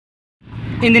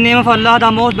In the name of Allah, the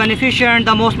most beneficent,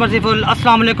 the most merciful.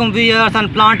 Assalamu alaikum viewers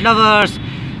and plant lovers.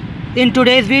 In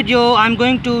today's video, I'm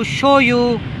going to show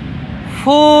you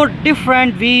 4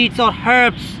 different weeds or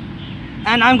herbs,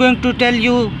 and I'm going to tell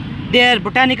you their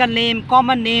botanical name,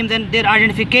 common names, and their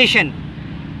identification.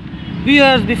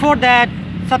 Viewers, before that,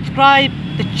 subscribe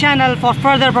the channel for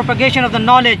further propagation of the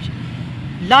knowledge.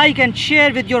 Like and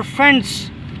share with your friends.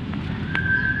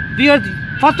 Viewers,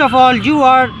 first of all, you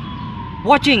are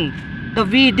watching the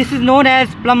weed. This is known as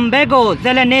Plumbago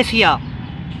zelenacea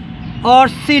or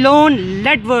Ceylon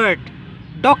leadwort,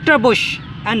 Dr. Bush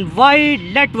and white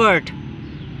leadwort.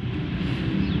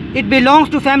 It belongs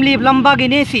to family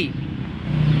Plumbaginaceae.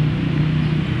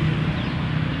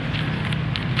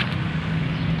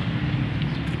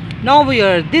 Now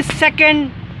viewers, this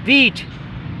second weed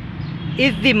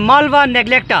is the Malva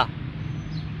neglecta.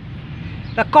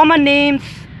 The common names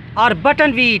are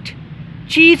button wheat,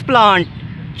 cheese plant,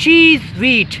 cheese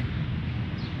wheat,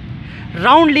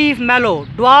 round leaf mallow,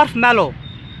 dwarf mallow.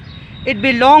 It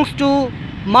belongs to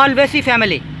Malvaceae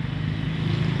family.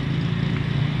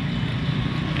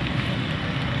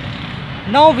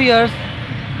 Now viewers,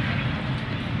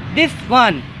 this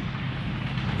one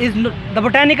is the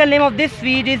botanical name of this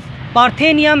weed is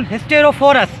Parthenium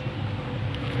hysterophorus.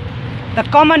 The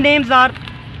common names are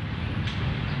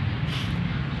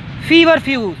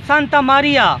feverfew, Santa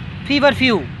Maria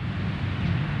feverfew.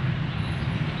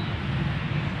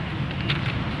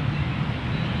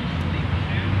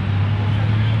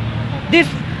 This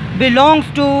belongs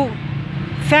to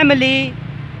family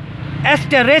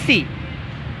Asteraceae.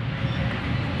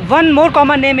 One more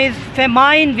common name is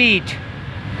famine wheat.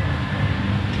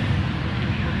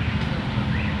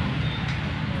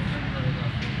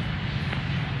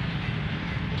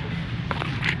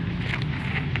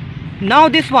 Now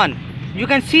this one, you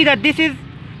can see that this is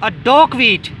a dock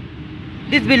wheat.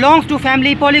 This belongs to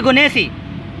family Polygonaceae.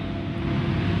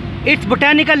 Its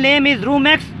botanical name is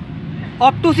Rumex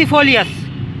obtusifolius.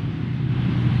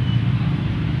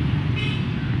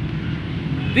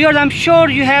 Viewers, I'm sure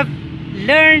you have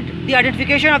learned the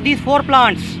identification of these 4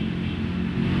 plants.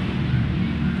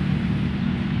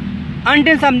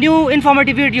 Until some new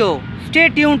informative video, stay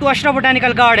tuned to Ashraf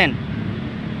Botanical Garden.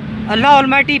 Allah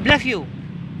Almighty bless you.